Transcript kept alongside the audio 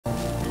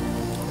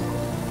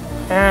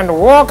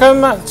And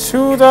welcome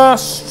to the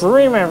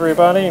stream,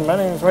 everybody. My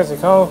name is Wesley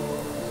Cole,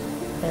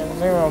 and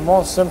there are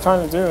more sim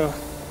time to do.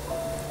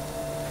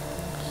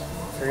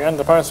 We're in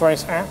the post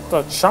race at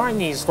the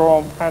Chinese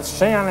Grand at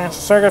Xi'an National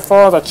Circuit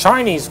for the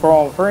Chinese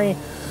Grand Prix.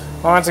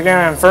 Once again,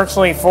 I'm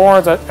virtually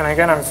for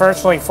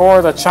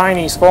the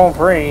Chinese Grand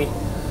Prix.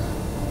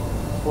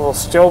 Will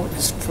still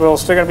going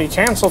to be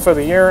canceled for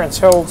the year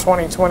until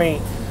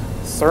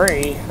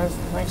 2023. That's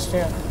next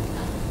year.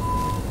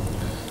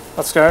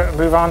 Let's go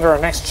move on to our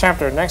next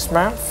chapter, next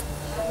map.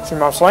 2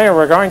 months later,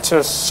 we're going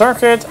to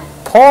circuit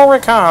Paul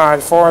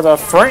Ricard for the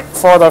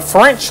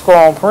French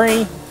Grand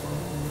Prix.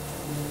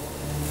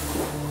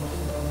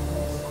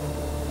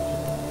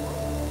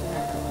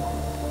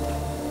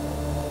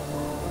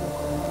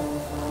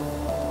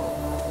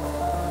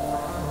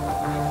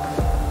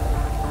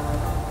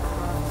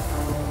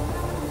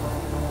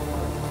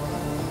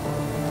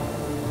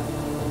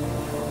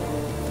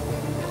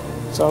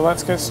 So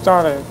let's get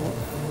started.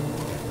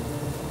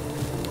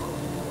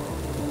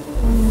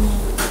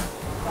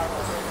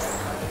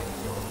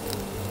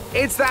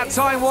 It's that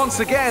time once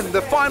again,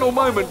 the final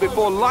moment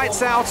before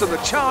lights out and the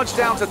charge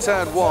down to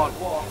turn 1.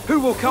 Who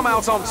will come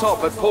out on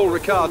top at Paul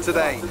Ricard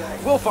today?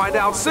 We'll find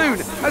out soon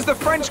as the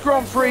French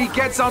Grand Prix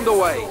gets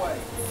underway.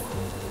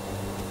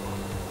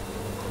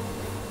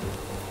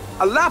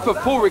 A lap of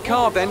Paul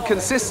Ricard then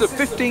consists of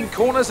 15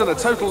 corners and a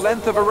total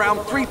length of around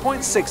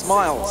 3.6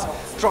 miles.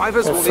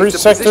 Drivers will need to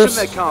position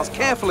their cars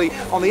carefully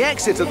on the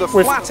exit of the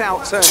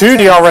flat-out turn 2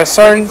 DRS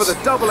zones for the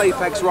double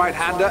apex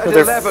right-hander at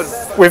 11.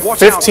 With Watch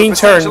 15 out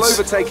for potential turns.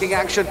 overtaking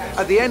action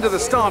at the end of the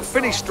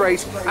start-finish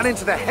straight and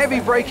into the heavy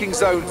braking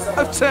zone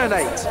of turn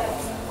 8.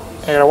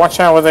 You gotta watch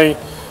out when they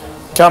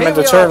come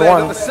into turn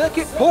 1. At the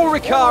circuit Paul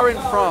Ricard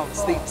in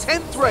France, the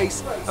 10th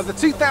race of the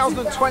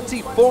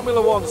 2020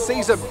 Formula 1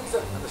 season.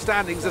 And the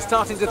standings are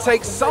starting to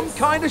take some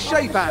kind of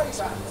shape,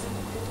 Ant.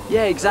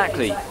 Yeah,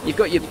 exactly. You've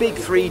got your big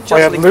three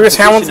jostling Lewis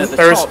for Hamilton. position at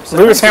the There's top, so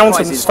Lewis no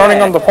Hamilton surprises starting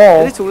there. on the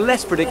pole. A little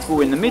less predictable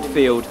in the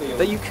midfield,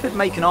 though you could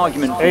make an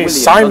argument for Hey,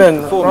 Williams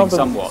Simon underperforming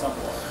somewhat.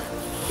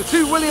 The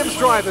 2 Williams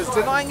drivers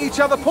denying each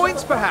other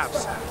points,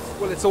 perhaps.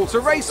 Well, it's all to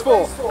race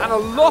for, and a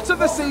lot of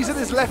the season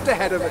is left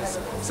ahead of us.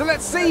 So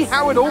let's see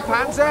how it all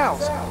pans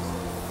out.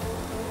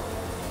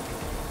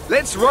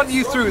 Let's run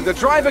you through the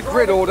driver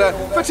grid order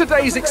for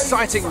today's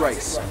exciting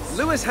race.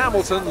 Lewis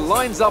Hamilton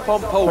lines up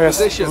on pole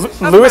position.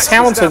 and Lewis Max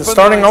Hamilton Verstappen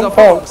starting lines on up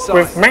pole alongside.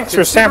 with Max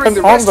Considering Verstappen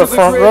the on rest the of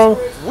front grid, row.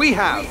 We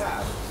have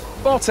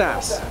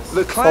Bottas, Followed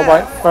Leclerc,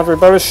 by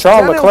everybody, Charles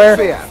Daniel Leclerc,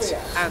 Kvyat,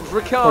 and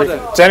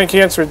Ricciardo.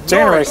 dedicated with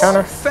Daniel Norris,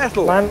 Ricciardo,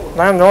 Vettel,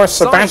 Lando Norris,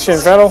 Sebastian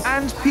Sainz, Vettel,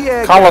 and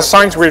Pierre Carlos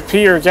Gasly. Sainz with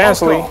Pierre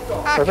Gasly,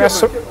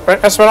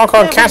 Ocon, Esteban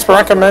Ocon, Casper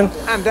Ackerman,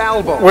 and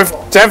Albon. with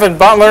Devin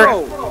Butler,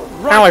 Stroll,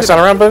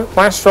 Alexander Raikkonen, Albon,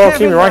 Lance Stroll,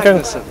 Kimi Kevin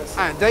Raikkonen, Magnussen,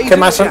 and Aiden Kim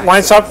Mason Jackson.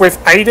 lines up with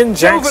Aiden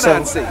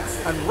Jackson,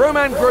 Giovinazzi and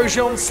Romain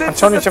Grosjean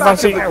sits Antonio at the back of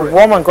Giovinazzi, the and grid.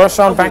 Romain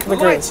Grosjean And back with in the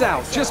grid. lights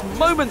out, just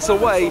moments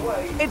away,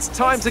 it's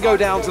time to go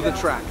down to the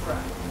track.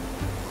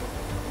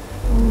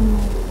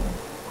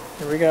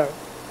 Here we go.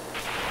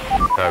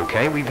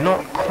 Okay, we've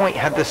not quite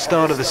had the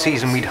start of the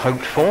season we'd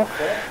hoped for,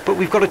 but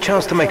we've got a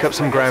chance to make up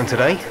some ground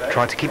today.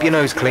 Try to keep your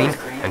nose clean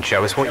and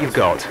show us what you've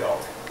got.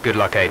 Good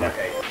luck, Aiden.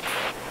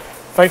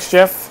 Thanks,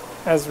 Jeff.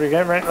 As we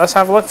get ready, let's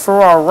have a look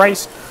through our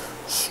race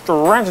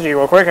strategy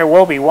real quick. It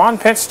will be 1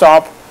 pit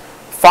stop,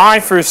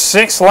 5 through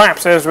 6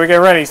 laps as we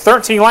get ready.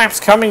 13 laps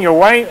coming your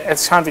way.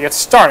 It's time to get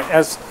started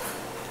as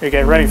we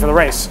get ready for the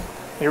race.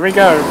 Here we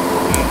go.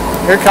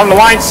 Here come the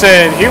lights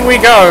in. Here we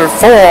go.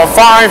 4,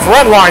 5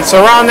 red lights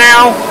are on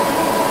now.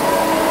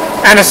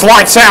 And it's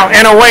lights out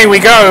and away we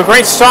go.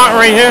 Great start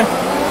right here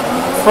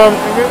from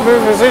good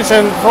move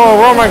position for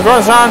Romain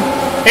Grosjean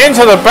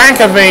into the back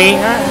of me.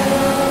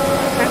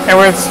 And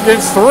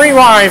it's 3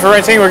 wide for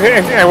our team.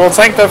 And we'll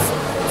take the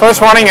first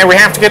running, and we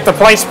have to get the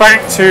place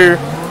back to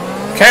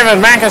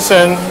Kevin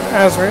Magnussen.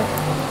 As we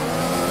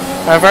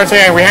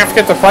have to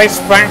get the place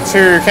back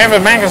to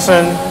Kevin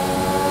Magnussen.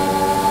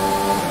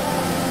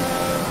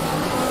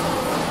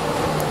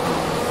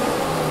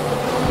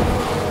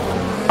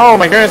 Oh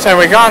my goodness! And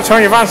we got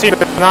Antonio Giovinazzi to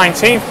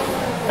 19th,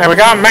 and we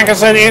got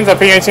Magnussen into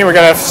P18. We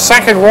got a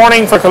second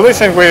warning for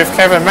collision with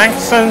Kevin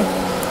Magnussen.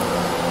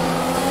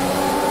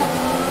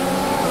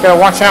 Gotta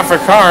watch out for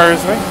cars.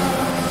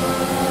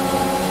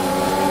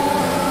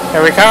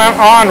 And we come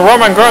on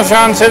Romain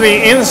Grosjean to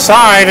the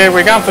inside, and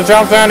we got to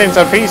jump down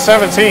into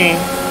P17.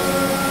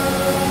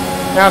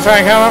 Now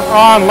trying to come up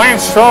on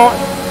Lance Stroll.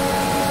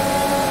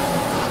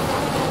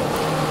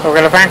 We're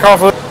gonna back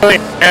off a little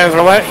bit as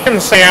we'll let him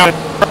stay out.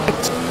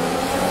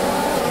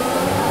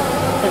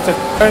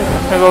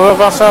 There's a little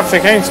bus up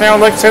chicane. Now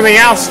look to the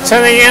outs, to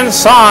the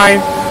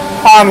inside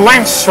on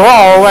Lance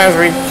Stroll as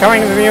we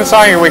coming to the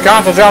inside. We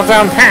got to jump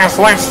down past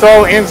Lance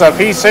Stroll into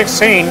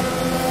P16.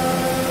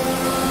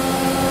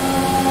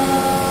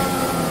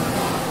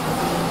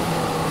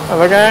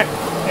 Look at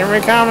it. Here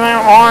we come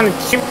now on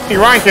Kimi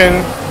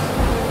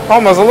Räikkönen.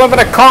 Almost a little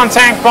bit of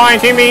contact by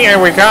Kimi, and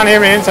we got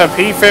him into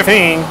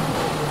P15.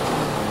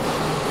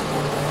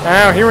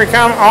 Now here we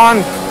come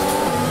on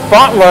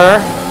Butler.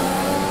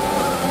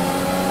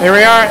 Here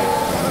we are.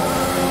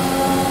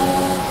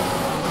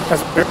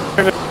 That's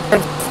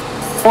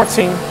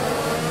 14.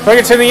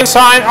 Looking to the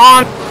inside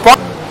on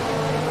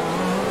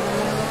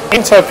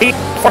into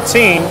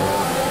P14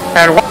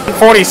 and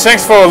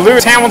 146 for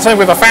Lewis Hamilton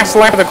with a fast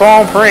lap of the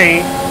Grand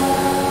Prix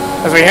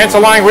as we head to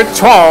line with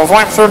 12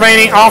 laps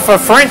remaining off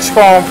of French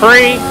Grand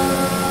Prix.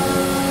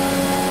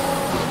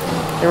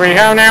 Here we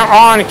go now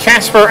on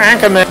Casper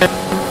Ackerman.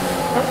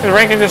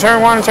 Ranking to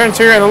turn 1 and turn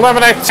 2 and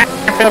 11 in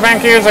the back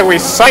here that we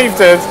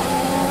saved it.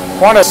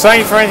 What a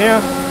save right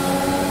here.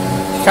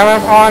 Coming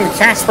up on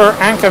Casper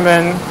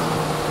Ackerman.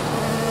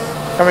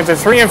 Coming to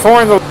 3 and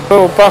 4 in the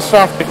little bus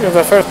stop of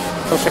the first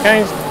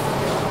chicane.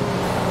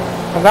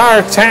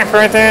 Another tap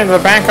right there in the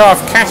back of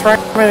Casper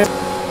Ackerman.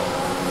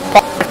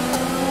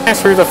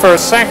 Pass through the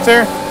first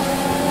sector.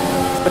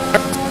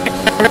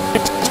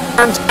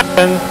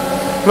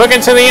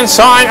 Looking to the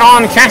inside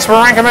on Casper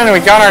Ackerman, and we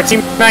got our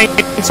teammate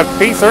into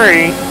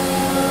P3.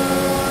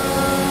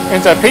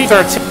 Into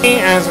P13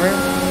 as we...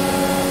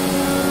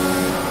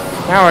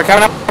 Now we're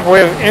coming up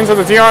with into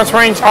the DRS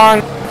range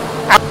on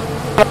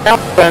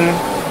Albon.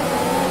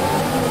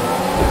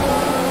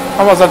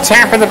 Almost a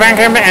tap in the back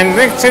end, and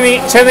to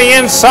the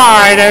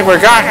inside, and we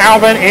got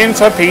Albon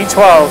into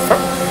P12.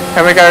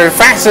 And we go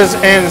fastest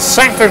in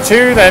Sector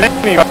 2 than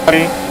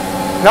anybody.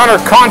 Another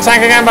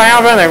contact again by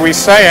Albon, and we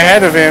stay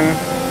ahead of him.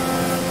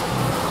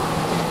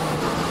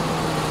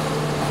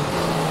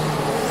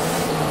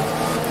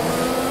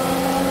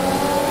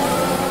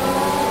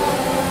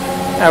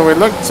 And we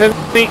look to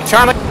the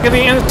trying to get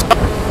the inside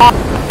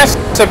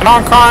of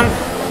Ocon.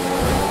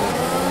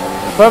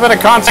 A little bit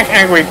of contact,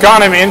 and we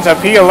got him into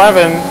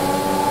P11.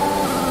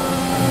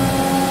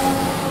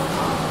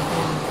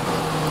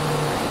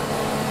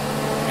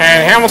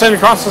 And Hamilton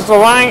crosses the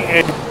line.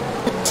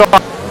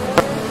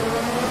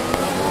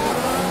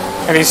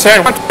 And he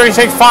said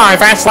 1:36.5,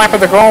 fast lap of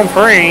the Grand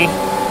Prix.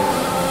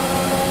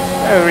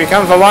 As we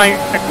come to the line,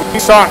 we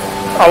saw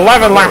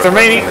 11 laps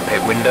remaining. The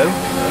pit window.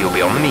 You'll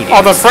be on the medium.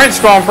 Of the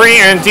French Grand Prix,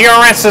 and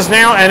DRS is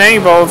now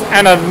enabled,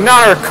 and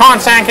another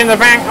contact in the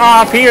back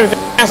of Peter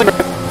Gasly with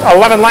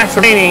 11 laps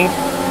remaining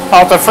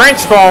of the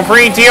French Grand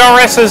Prix.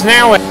 DRS is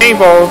now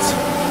enabled.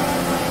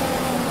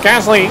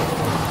 Gasly,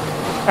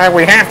 and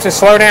we have to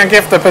slow down,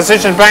 give the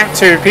position back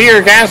to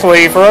Pierre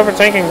Gasly for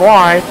overtaking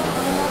wide.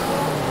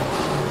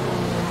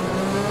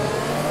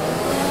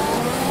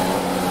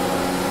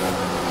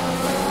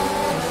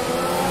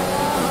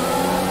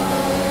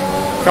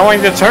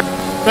 Going to turn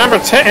number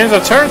 10 into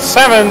turn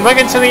 7,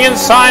 looking to the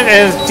inside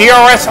as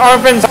DRS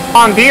opens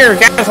on Pierre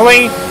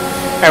Gasly,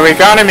 and we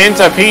got him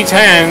into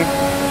P10.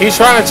 He's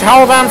trying to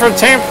hold on for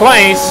 10th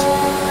place,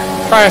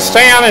 trying to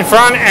stay out in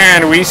front,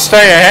 and we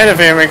stay ahead of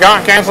him. We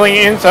got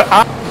Gasly into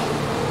up.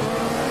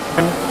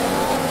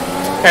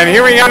 And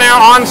here we go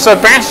now on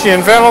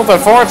Sebastian Vettel, the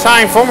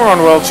 4-time Formula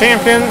 1 World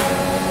Champion.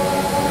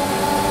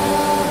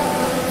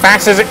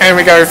 Fastest, and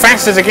we go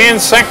fastest again,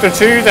 Sector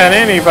 2 than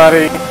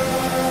anybody.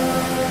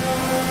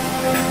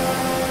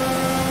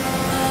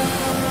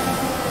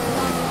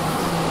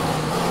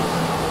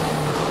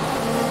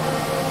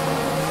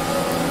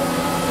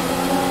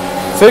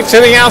 Look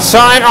to the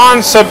outside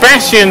on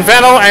Sebastian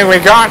Vettel, and we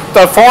got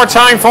the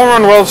 4-time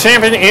Formula 1 World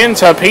Champion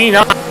into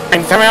P9.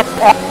 Coming up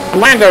on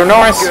Lando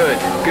Norris.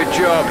 Good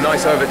job,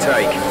 nice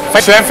overtake.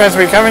 Jeff as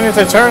we come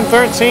into turn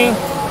 13.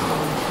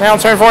 Now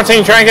turn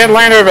 14, try to get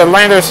Lando, but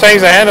Lando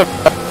stays ahead of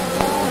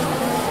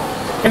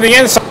in the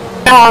inside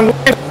on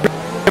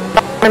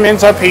Lando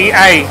into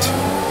P8.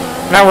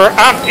 Now we're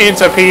up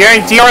into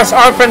P8. DRS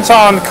opens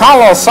on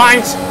Carlos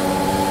Sainz.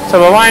 To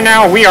the line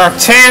now, we are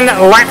 10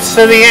 laps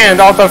to the end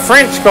of the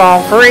French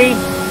Grand Prix.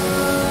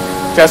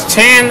 Just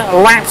 10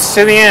 laps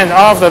to the end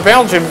of the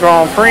Belgian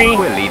Grand Prix.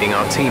 We're leading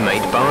our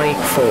teammate by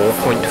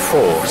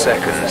 4.4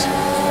 seconds.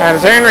 And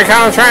then we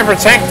kind of try and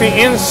protect the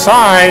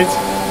inside.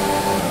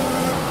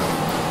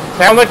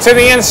 Now look to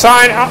the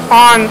inside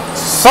on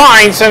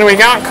Sainz, and we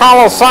got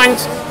Carlos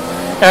Sainz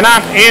and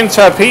up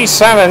into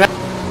P7.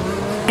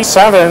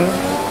 P7.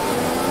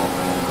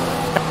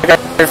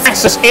 The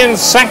fastest in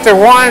Sector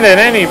 1 than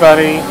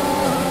anybody.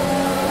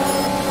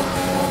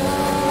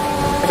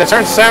 To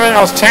turn 7,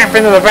 I was tapped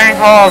into the back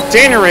of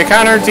Daniel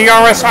Ricciardo.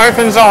 DRS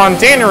opens on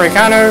Daniel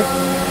Ricciardo.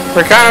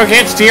 Ricciardo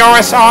gets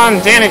DRS on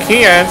Danny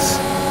Kietz.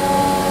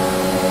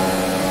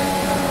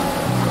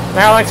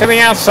 Now like to the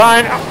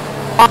outside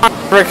on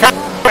Ricciardo.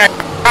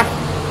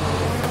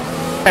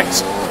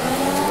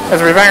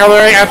 As we're back over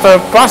there at the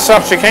bus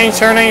stop chicane,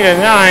 turn 8 and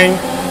 9.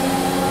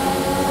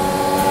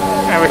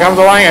 And we come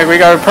to the line, and we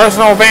go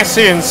personal best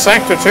in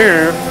Sector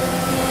 2.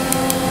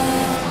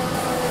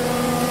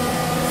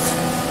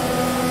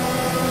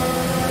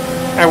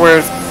 And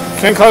we're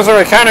getting closer.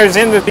 Ricciardo's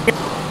in the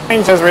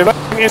range as we look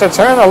into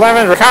turn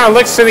 11. Ricciardo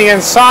looks to the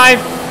inside,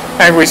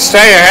 and we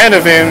stay ahead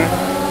of him.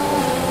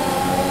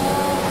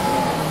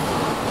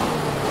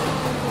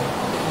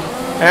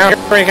 Now here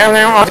we come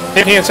now on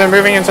Dickinson,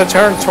 moving into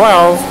turn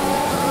 12.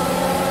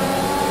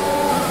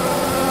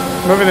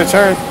 Moving to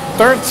turn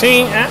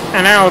 13,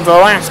 and now the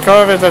last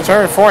curve is to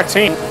turn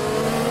 14.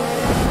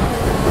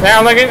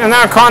 Now looking,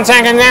 now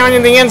contacting now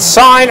in the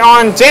inside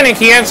on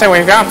Denikian, so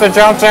we've got the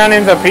jump down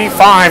into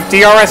P5.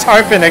 DRS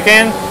open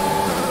again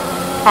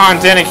on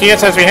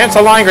Denikian as we head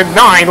to line with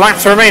 9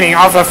 laps remaining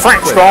of the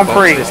French Grand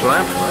Prix.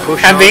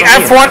 And the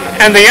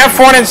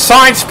F1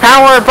 inside's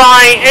powered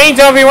by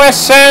AWS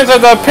says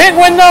that the pit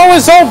window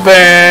is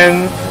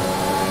open.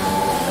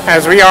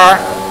 As we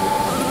are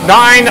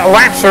 9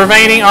 laps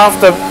remaining of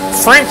the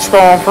French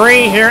Grand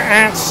Prix here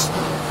at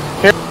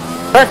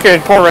Circuit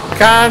Paul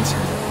Ricard.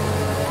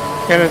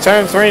 Going to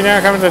turn 3 now,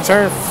 coming to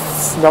turn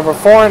number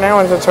 4, now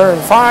into turn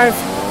 5.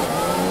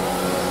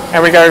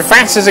 And we go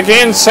fastest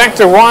again,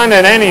 sector 1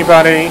 than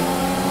anybody.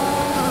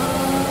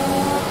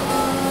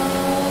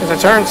 Into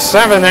turn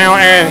 7 now,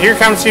 and here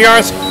comes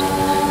DRS.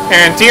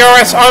 And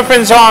DRS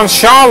opens on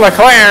Charles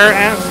Leclerc.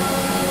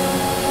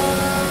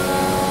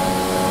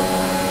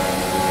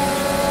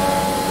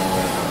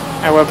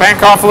 And we'll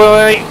back off a little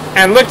bit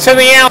and look to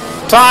the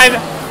outside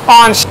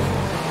on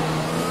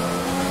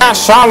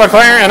Charles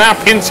Leclerc and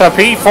up into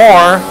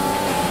P4.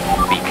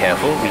 Be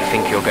careful, we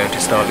think you're going to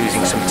start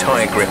losing some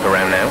tyre grip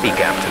around now. The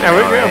gap to the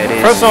car ahead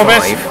is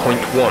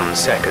 5.1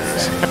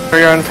 seconds.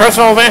 We're in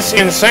personal best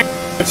in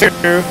sector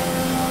 2.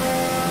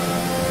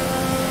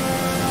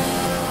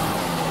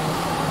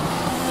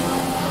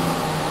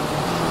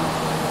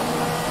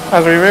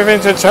 As we move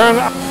into turn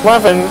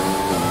 11.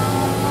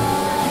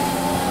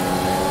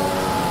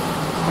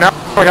 Now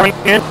we're coming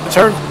into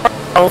turn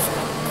 12.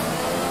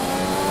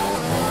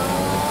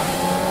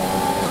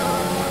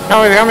 Now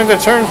we're coming to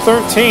turn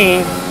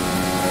 13.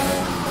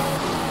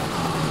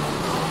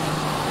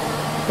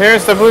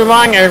 There's the blue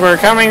line, and we're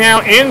coming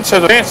now into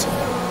the pit.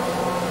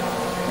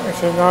 We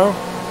should go.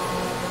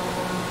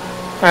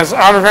 As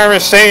auto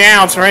drivers stay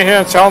out right here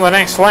until the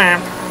next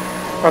lap.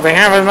 But they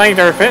haven't made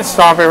their pit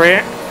stop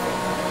area.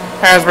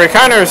 As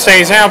Ricardo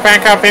stays out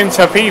back up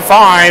into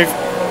P5.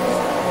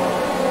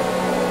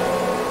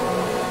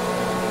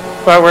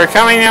 But we're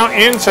coming out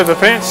into the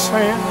pits.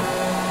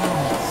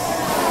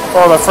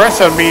 For the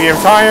first of medium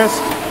tires.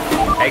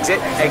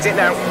 Exit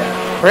now.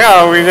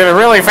 Yeah, we did a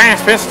really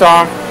fast pit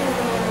stop.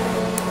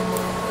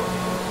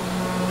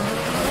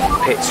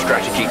 Pit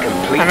strategy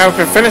complete. And now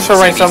to finish the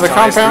race on the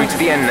compound. Through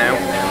to the end now.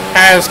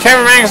 As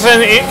Kevin Magnussen,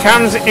 it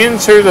comes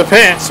into the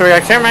pits. So we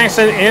got Kevin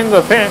Magnussen in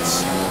the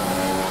pits.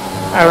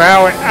 And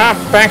now we're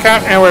back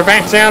up, and we're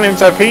back down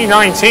into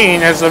P19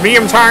 as the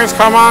medium tires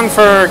come on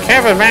for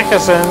Kevin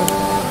Magnussen.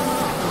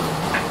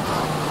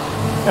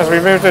 As we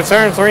move to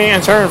turn 3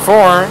 and turn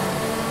 4.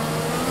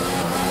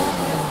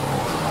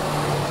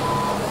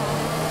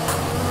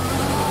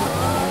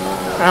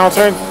 Now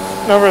turn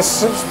number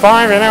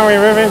 5, and now we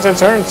move into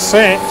turn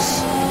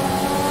 6.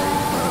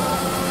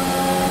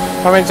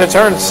 Coming to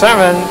turn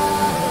 7.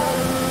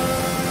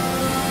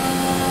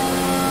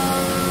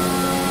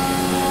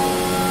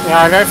 Yeah,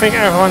 I don't think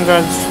everyone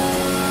does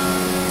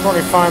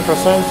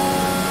 45%.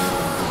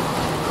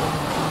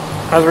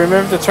 As we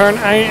move to turn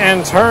 8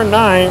 and turn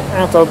 9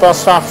 at the bus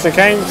stop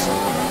chicanes.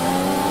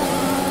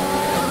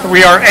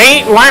 We are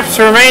 8 laps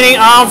remaining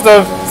of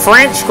the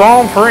French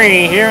Grand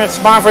Prix here at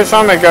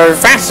Spa-Francorchamps. We go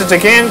fastest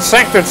again,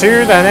 sector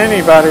 2 than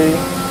anybody.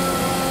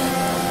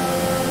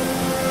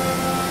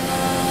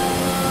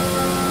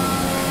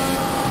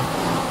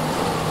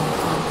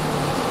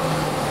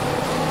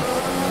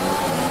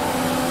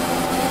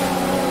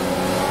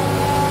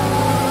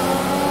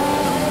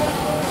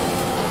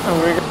 And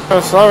we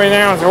go slowly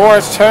down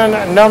towards turn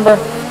number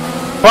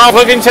 12,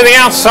 looking to the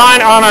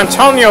outside on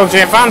Antonio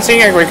Giovinazzi,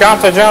 and we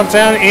got the jump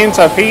down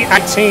into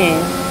P18.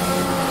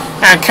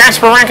 And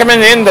Casper Rankemann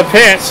in the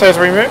pits as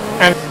we move,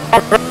 and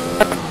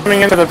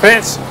coming into the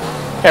pits,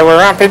 and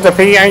we're up into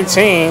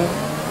P18.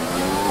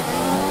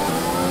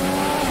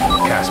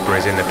 Casper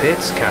is in the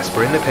pits,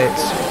 Casper in the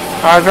pits.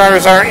 Our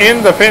drivers are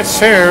in the pits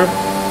too.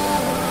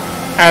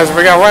 As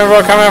we got one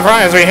row coming up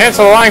front, as we head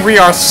to the line, we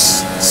are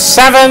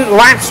 7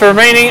 laps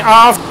remaining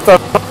of the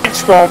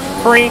French Grand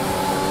Prix.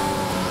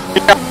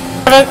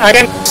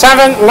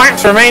 7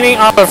 laps remaining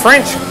of the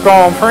French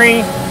Grand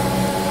Prix.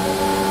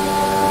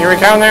 Here we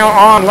come now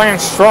on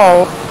Lance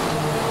Stroll.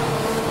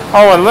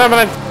 Oh, a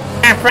limited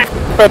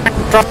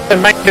to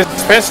make his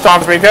pit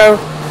stop as we go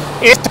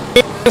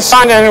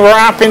inside, and we're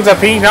up into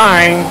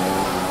P9.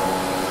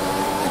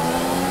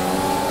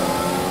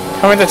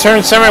 Coming to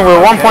turn 7,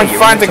 we're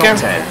 1.5 to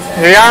get.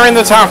 We are in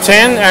the top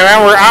 10, and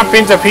now we're up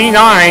into P9,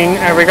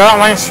 and we got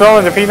Lance Stroll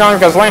into P9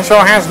 because Lance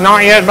Stroll has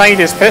not yet made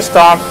his pit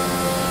stop.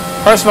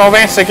 Personal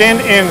best again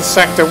in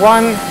sector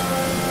 1.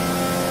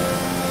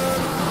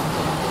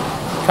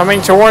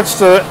 Coming towards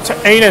the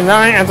 8 and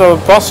 9 at the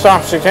bus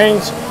stop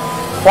chicanes.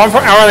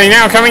 Are they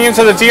now coming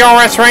into the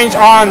DRS range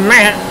on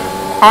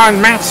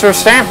Max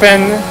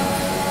Verstappen?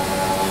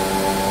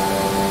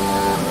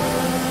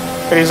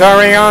 But he's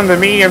already on the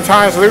medium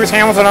tires. Lewis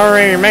Hamilton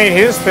already made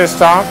his pit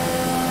stop.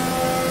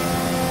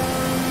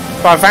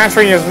 But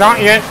Valtteri has not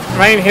yet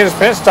made his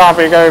pit stop.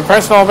 We go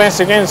personal best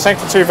again,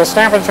 sector 2.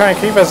 Verstappen trying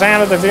to keep us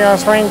out of the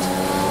DRS range.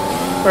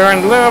 We're a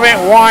little bit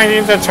wide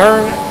into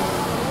turn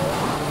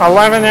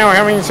 11 now,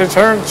 coming to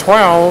turn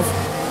 12.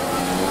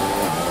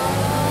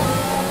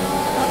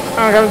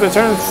 Now coming to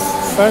turn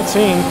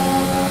 13.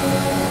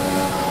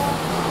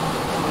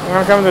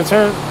 Now coming to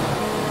turn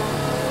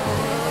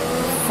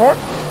 4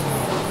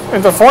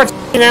 into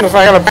 14. And if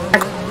I got a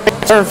back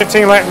turn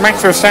 15, let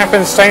Max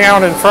Verstappen stay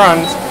out in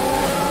front.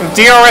 And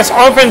DRS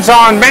opens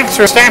on Max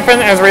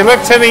Verstappen as we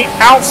look to the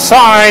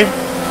outside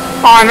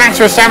on Max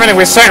Verstappen, and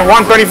we set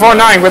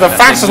 1:34.9 with the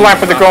fastest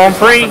lap of the Grand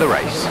Prix.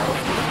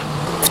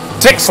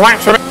 6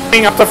 laps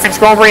remaining up the French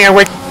Grand Prix, and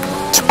with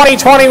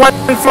 2021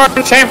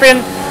 F1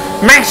 champion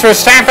Max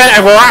Verstappen,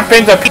 and we're up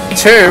into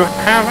P2.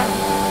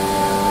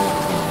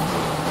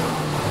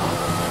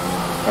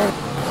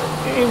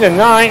 Into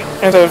 9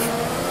 into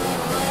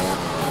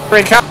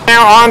 3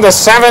 now on the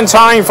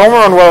 7-time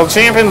Formula 1 world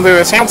champion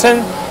Lewis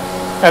Hamilton,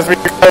 as we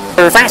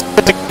go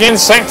fastest again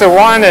sector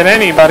 1 than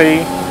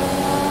anybody.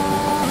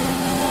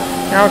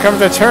 Now comes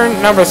to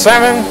turn number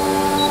 7.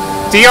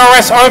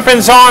 DRS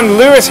opens on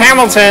Lewis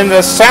Hamilton,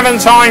 the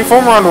 7-time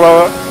Formula 1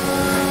 world.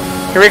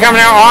 Here we come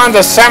now on the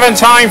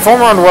 7-time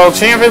Formula 1 world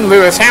champion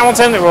Lewis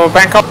Hamilton. It will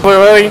back up a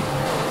little early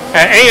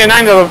at 8 and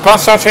 9 to the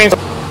bus stop trains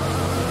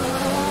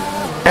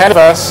ahead of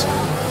us.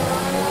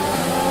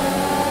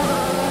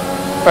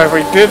 But if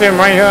we did him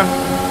right here.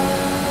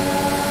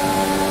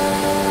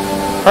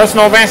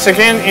 Personal best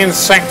again in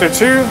sector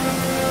 2.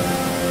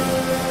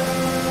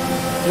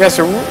 Yes,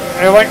 if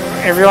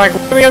you like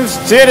Williams,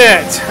 did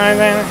it. And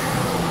then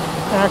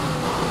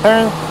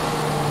turn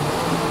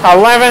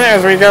 11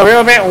 as we go a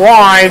little bit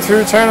wide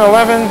through turn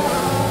 11.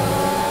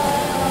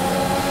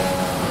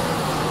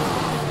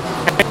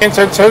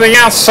 To the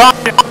outside.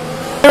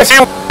 Lewis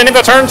Hamilton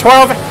into turn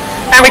 12.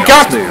 And we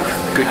got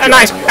a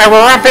nice, and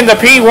we're up into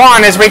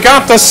P1 as we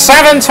got the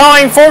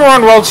 7-time Formula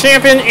 1 world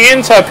champion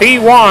into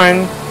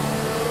P1.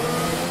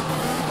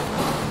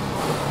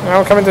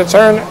 Now coming to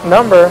turn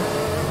number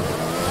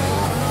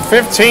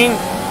 15.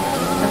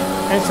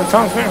 It's the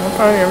top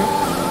podium.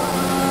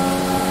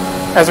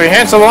 As we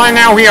head to the line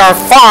now, we are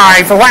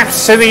 5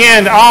 laps to the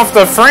end of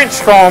the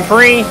French Grand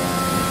Prix.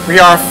 We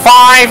are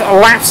 5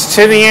 laps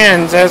to the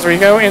end as we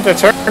go into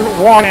turn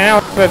 1 and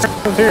out to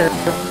turn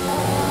 2.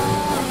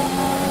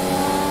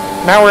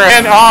 Now we're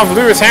ahead of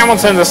Lewis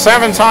Hamilton, the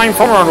 7-time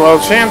Formula 1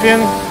 world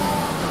champion.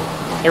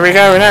 Here we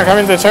go. We're now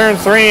coming to turn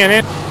 3 and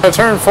into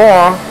turn 4.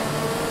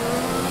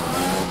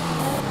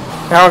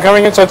 Now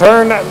coming into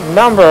turn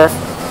number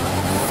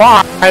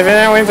 5 and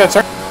now into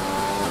turn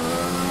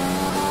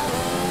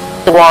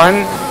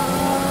 1.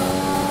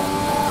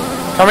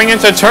 Coming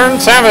into turn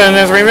 7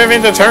 as we move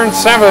into turn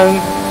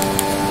 7.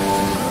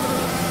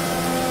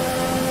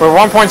 We're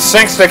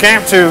 1.6 the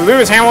gap to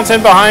Lewis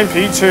Hamilton behind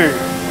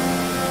P2.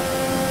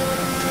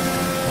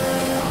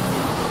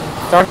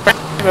 Don't back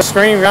the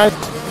screen, guys.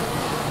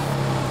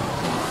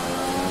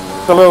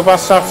 The little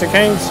bus stop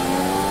chicanes.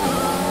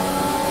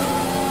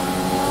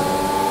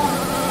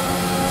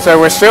 So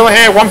we're still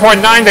ahead,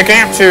 1.9 the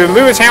gap to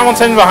Lewis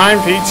Hamilton behind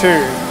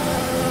P2.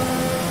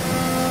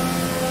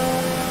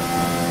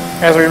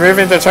 As we move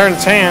into turn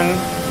 10.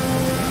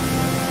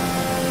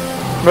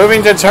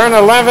 Moving to turn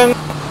 11.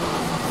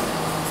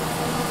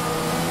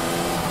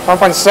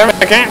 1.7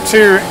 the gap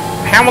to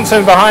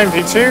Hamilton behind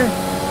P2.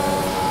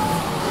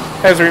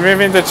 As we move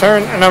into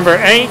turn number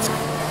 8.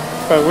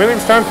 But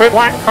Williams don't put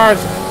white cars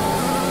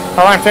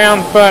a lap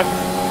down, but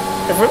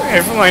if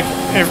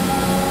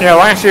you know,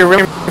 last year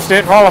Williams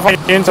did qualify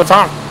into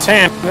top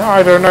 10.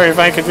 I don't know if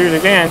they could do it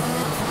again,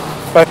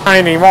 but not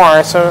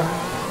anymore. So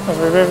as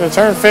we move to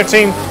turn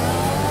 15,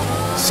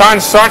 sun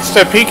starts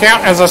to peak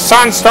out. As the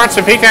sun starts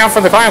to peak out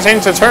for the class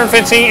into turn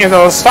 15 into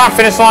the stop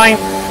finish line,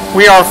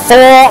 we are 4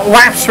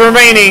 laps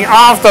remaining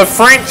of the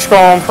French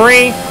Grand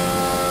Prix.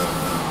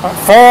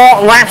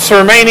 4 laps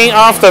remaining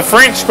off the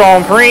French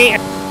Grand Prix.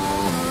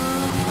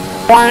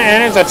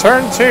 And into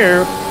turn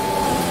 2.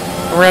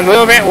 We're a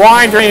little bit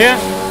wide right here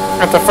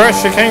at the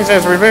first chicanes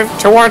as we move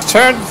towards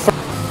turn 3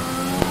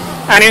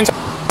 and into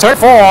turn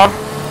 4.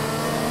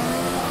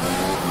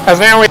 As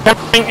now we're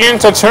coming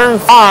into turn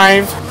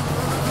 5.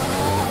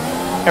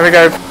 Here we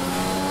go.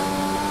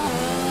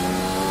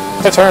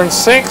 To turn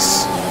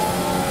 6.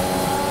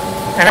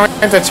 And now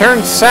we're into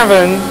turn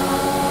 7.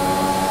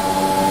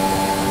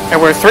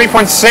 And we're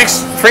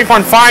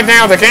 3.5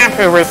 now the gap.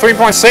 We're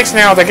 3.6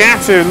 now the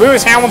gap to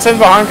Lewis Hamilton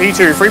behind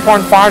P2.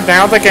 3.5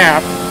 now the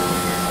gap.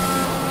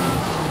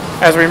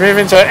 As we move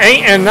into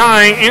 8 and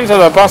 9 into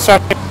the bus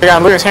stop, we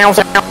got Lewis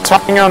Hamilton now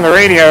talking on the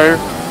radio.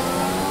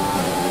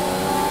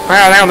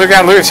 Well, now we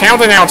got Lewis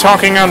Hamilton now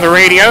talking on the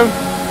radio.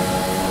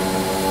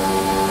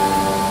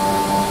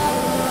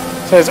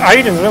 Says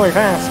Aiden's really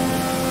fast.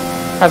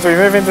 As we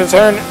move into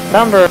turn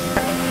number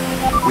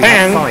 10. We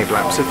have 5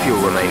 laps of fuel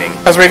remaining.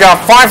 As we got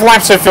 5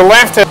 laps of fuel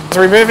left, as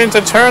we move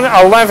into turn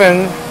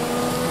 11.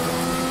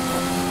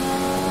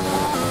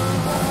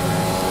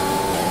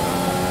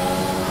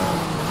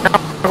 Now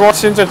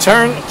goes into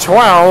turn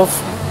 12.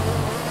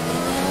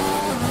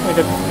 You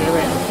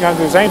got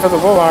to do Zane for the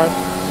boulevard.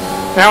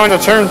 Now into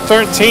turn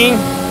 13.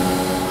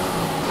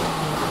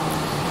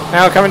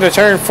 Now coming to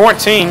turn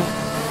 14.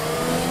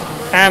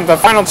 And the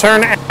final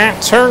turn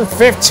at turn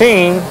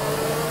 15.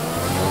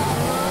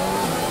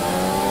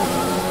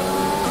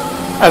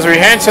 As we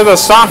head to the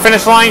start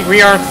finish line,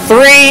 we are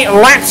 3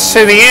 laps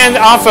to the end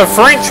of the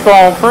French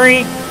Grand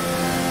Prix.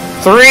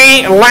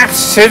 3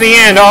 laps to the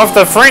end of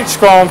the French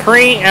Grand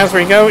Prix as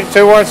we go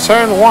towards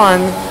turn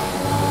 1.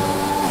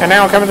 And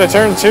now coming to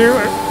turn 2,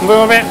 a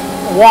little bit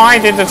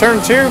wide into turn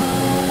 2.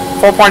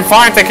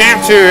 4.5 the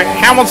gap to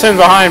Hamilton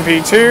behind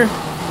P2.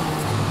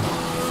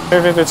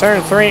 Moving to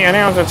turn 3 and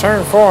now to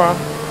turn 4.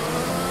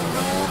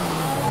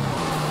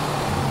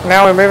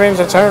 Now we're moving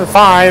to turn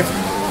 5.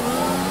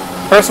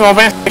 Personal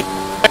best.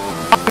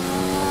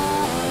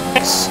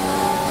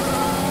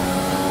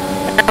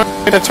 Now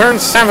to turn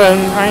 7.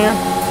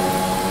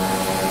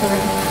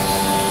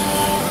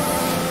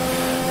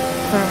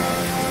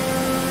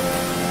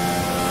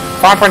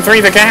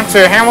 5.3 the gap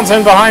to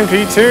Hamilton behind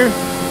P2.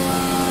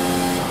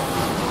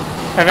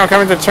 And now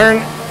coming to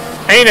turn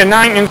 8 and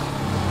 9. And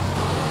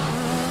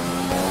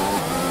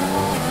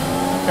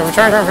we're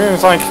trying to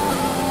it's like,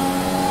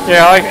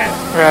 yeah, like,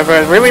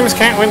 but Williams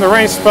can't win the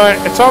race, but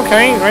it's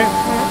okay, right?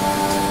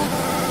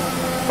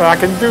 But I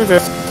can do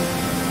this.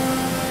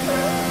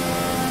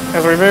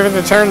 As we move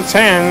into turn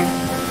 10.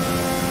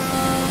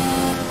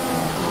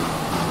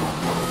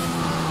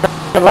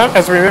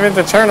 As we move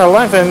into turn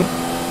 11.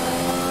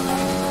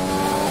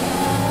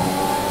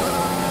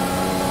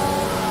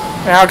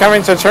 Now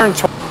coming to turn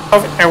 12.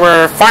 And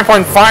we're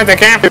 5.5 the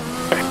gap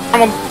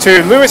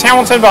to Lewis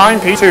Hamilton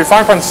behind P2.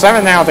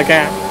 5.7 now the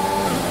gap.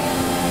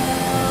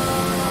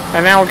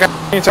 And now we're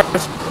going to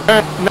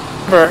turn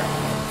number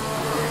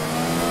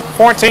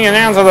 14 and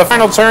down to the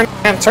final turn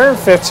and turn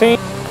 15.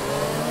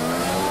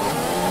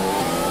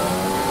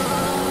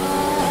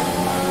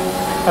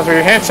 As we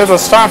head to the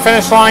start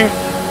finish line,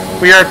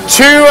 we are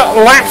 2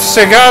 laps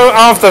to go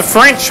of the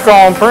French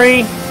Grand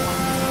Prix.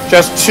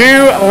 Just 2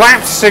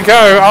 laps to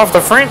go of the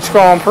French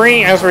Grand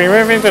Prix as we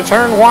move into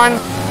turn 1.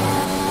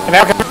 And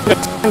now coming to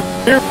turn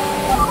 2.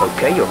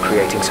 Okay, you're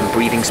creating some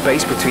breathing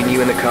space between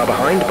you and the car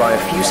behind by a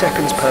few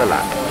seconds per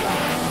lap.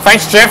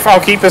 Thanks, Jeff. I'll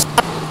keep this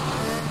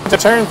to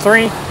turn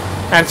 3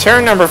 and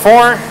turn number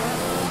 4.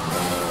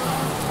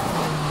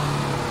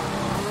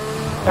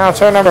 Now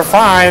turn number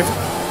 5.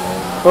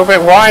 A little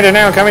bit wider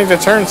now coming to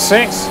turn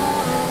 6.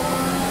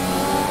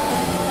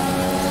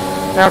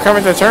 Now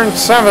coming to turn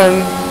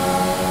 7.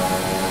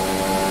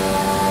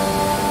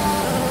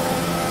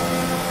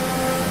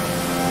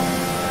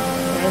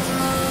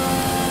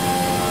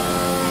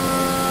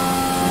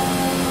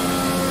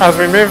 As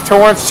we move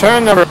towards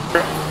turn number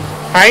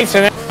 8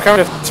 and then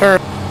coming to turn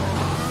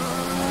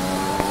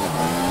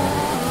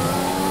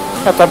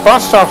at the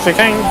bus stop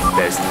chicane.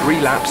 There's 3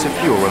 laps of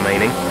fuel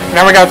remaining.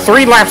 Now we got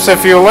 3 laps of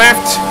fuel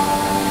left.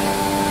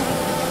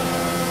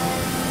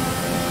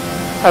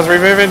 As we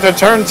move into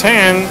turn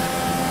 10.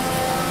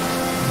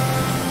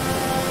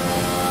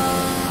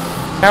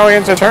 Now we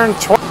into turn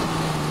 12.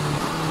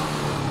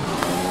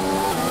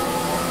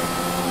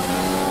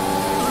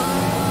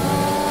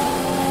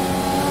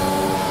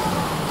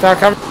 Now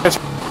coming to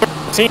turn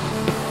 13.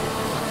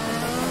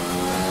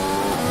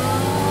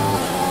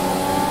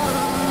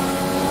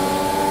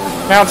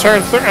 Now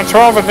turn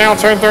 12 and now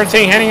turn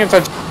 13, heading into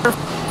turn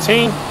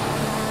 14.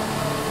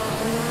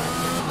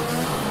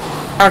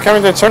 Now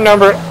coming to turn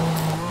number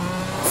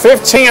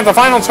 15 at the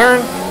final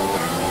turn.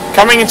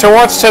 Coming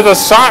towards to the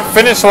start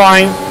finish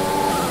line.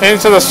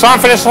 Into the start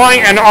finish line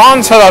and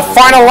on to the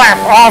final lap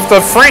of the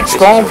French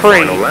Grand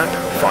Prix.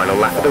 Final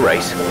lap of the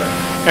race.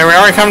 And we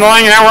already come to the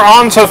line and now we're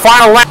on to the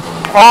final lap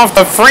of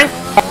the French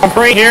Grand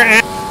Prix here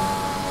at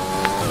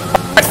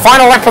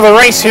final lap of the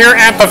race here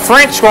at the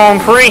French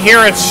Grand Prix here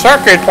at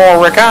Circuit Paul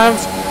Ricard.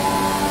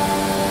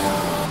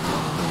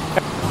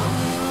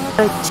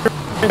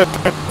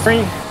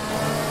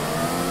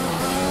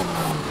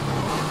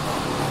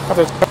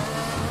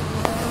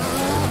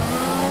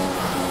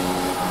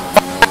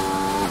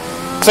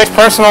 Six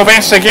personal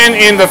best again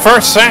in the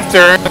first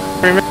sector.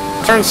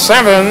 Turn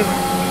 7.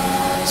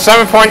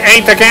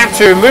 7.8 the gap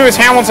to Lewis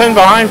Hamilton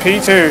behind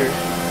P2.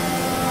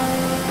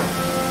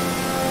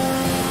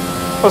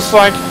 Looks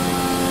like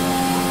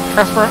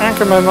Casper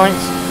Ackerman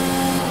likes.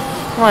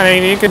 Come on,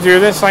 80, you can do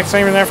this like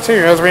same in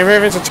F2 as we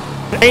move into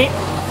turn 8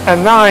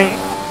 and 9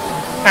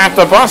 at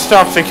the bus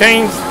stop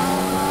chicanes.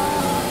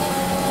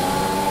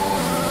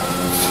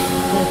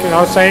 You can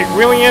also say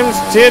Williams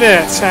did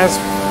it as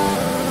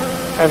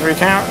we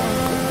count.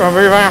 We'll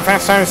move out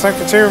fast time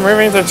sector 2,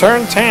 moving to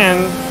turn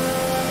 10.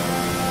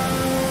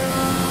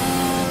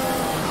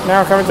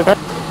 Now coming to turn.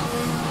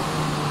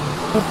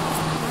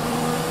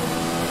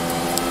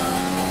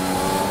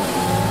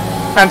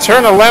 And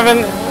turn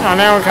 11,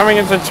 now coming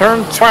into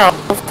turn 12.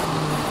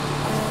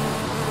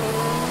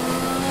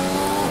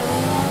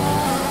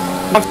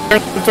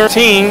 Turn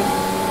 13.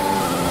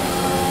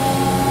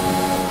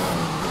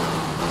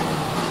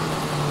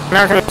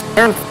 Now coming to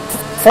turn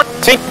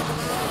 14.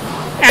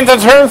 And to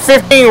turn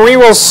 15, we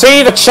will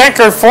see the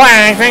checker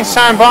flag. Next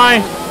time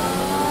by.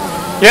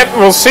 Yep,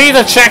 we'll see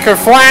the checker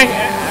flag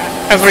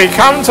as we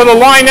come to the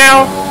line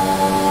now.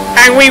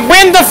 And we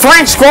win the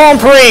French Grand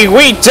Prix.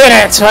 We did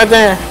it right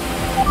there.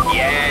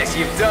 Yes,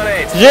 you've done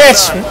it.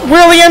 Yes,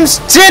 Williams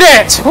did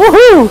it!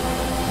 Woohoo!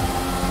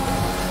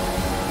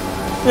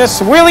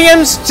 Yes,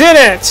 Williams did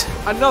it.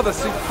 Another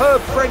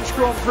superb French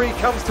Grand Prix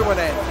comes to an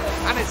end,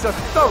 and it's a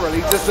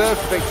thoroughly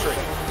deserved victory.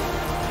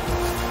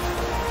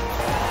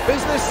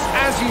 Business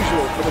as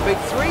usual for the big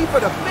three,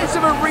 but a bit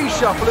of a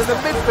reshuffle in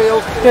the midfield.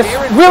 Yes,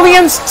 here in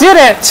Williams did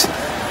it.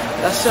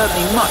 That's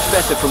certainly much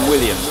better from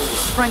Williams.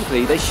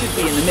 Frankly, they should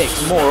be in the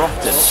mix more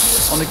often.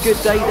 On a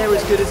good day, they're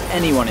as good as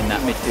anyone in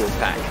that midfield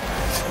pack.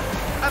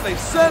 And they've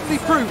certainly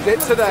proved it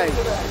today.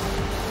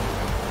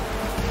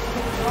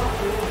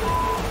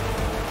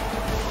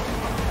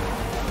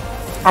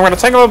 I'm going to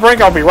take a little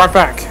break. I'll be right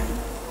back.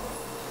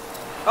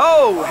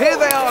 Oh, here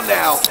they are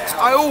now.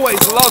 I always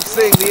love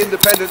seeing the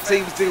independent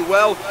teams do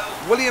well.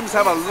 Williams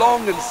have a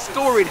long and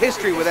storied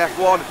history with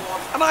F1,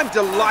 and I'm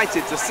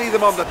delighted to see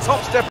them on the top step